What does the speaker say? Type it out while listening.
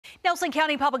Nelson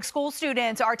County Public School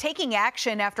students are taking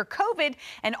action after COVID.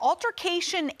 An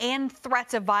altercation and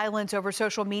threats of violence over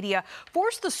social media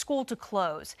forced the school to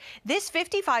close. This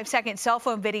 55-second cell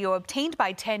phone video obtained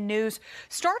by 10 News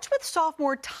starts with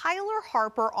sophomore Tyler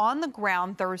Harper on the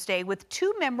ground Thursday with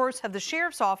two members of the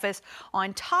sheriff's office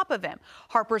on top of him.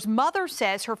 Harper's mother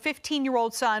says her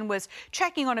 15-year-old son was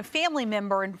checking on a family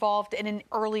member involved in an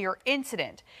earlier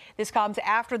incident. This comes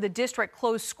after the district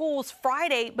closed schools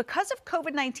Friday because of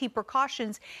COVID-19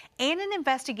 precautions and an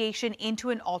investigation into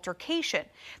an altercation.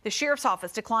 The sheriff's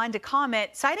office declined to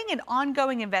comment, citing an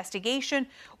ongoing investigation.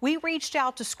 We reached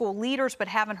out to school leaders but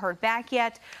haven't heard back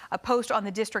yet. A post on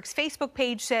the district's Facebook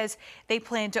page says they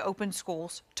plan to open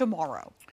schools tomorrow.